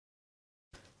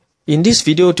In this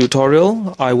video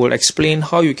tutorial, I will explain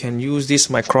how you can use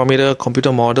this micrometer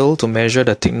computer model to measure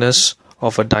the thickness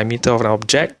of a diameter of an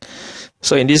object.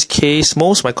 So in this case,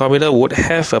 most micrometer would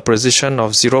have a precision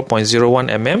of 0.01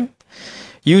 mm.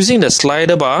 Using the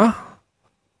slider bar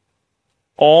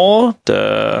or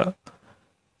the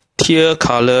teal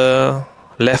color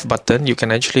left button, you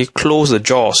can actually close the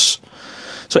jaws.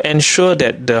 So ensure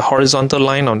that the horizontal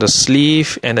line on the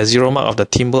sleeve and the zero mark of the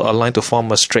thimble align to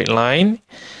form a straight line.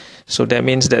 So that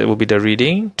means that will be the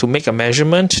reading. To make a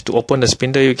measurement, to open the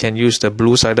spindle, you can use the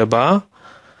blue slider bar.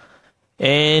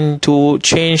 And to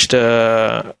change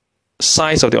the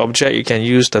size of the object, you can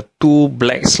use the two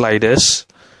black sliders.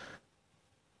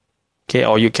 Okay,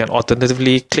 or you can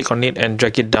alternatively click on it and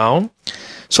drag it down.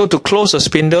 So to close the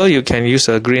spindle, you can use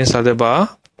a green slider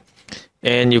bar.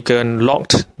 And you can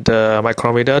lock the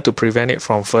micrometer to prevent it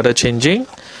from further changing.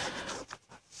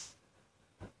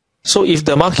 So if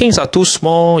the markings are too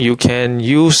small, you can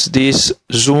use this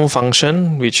zoom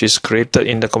function which is created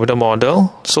in the computer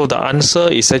model. So the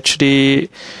answer is actually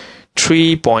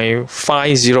 3.50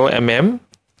 mm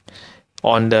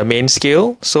on the main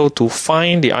scale. So to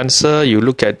find the answer, you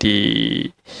look at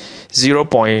the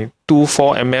 0.24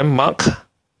 mm mark.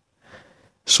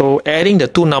 So adding the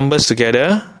two numbers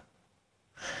together,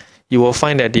 you will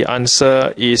find that the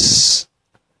answer is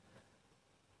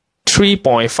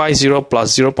 3.50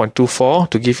 plus 0.24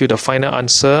 to give you the final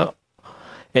answer,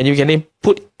 and you can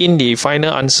put in the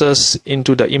final answers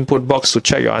into the input box to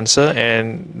check your answer,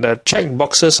 and the check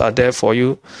boxes are there for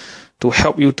you to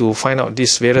help you to find out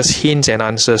these various hints and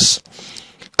answers.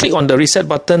 Click on the reset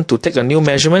button to take a new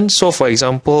measurement. So for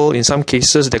example, in some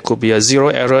cases there could be a zero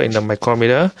error in the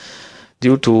micrometer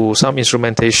due to some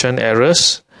instrumentation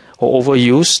errors or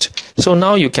overused. So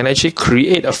now you can actually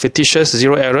create a fictitious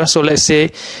zero error. So let's say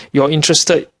you're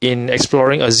interested in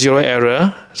exploring a zero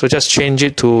error. So just change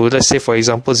it to, let's say for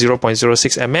example,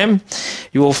 0.06 mm.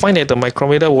 You will find that the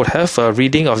micrometer would have a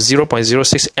reading of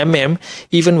 0.06 mm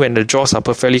even when the jaws are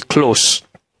perfectly closed.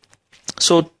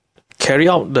 So carry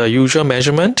out the usual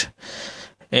measurement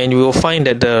and you will find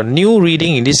that the new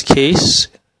reading in this case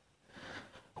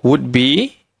would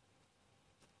be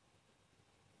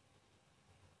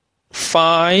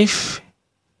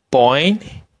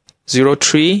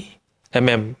 5.03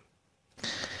 mm.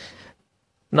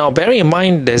 Now bearing in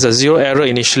mind there's a zero error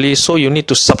initially, so you need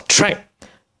to subtract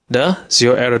the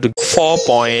zero error to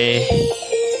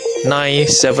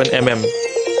 4.97 mm.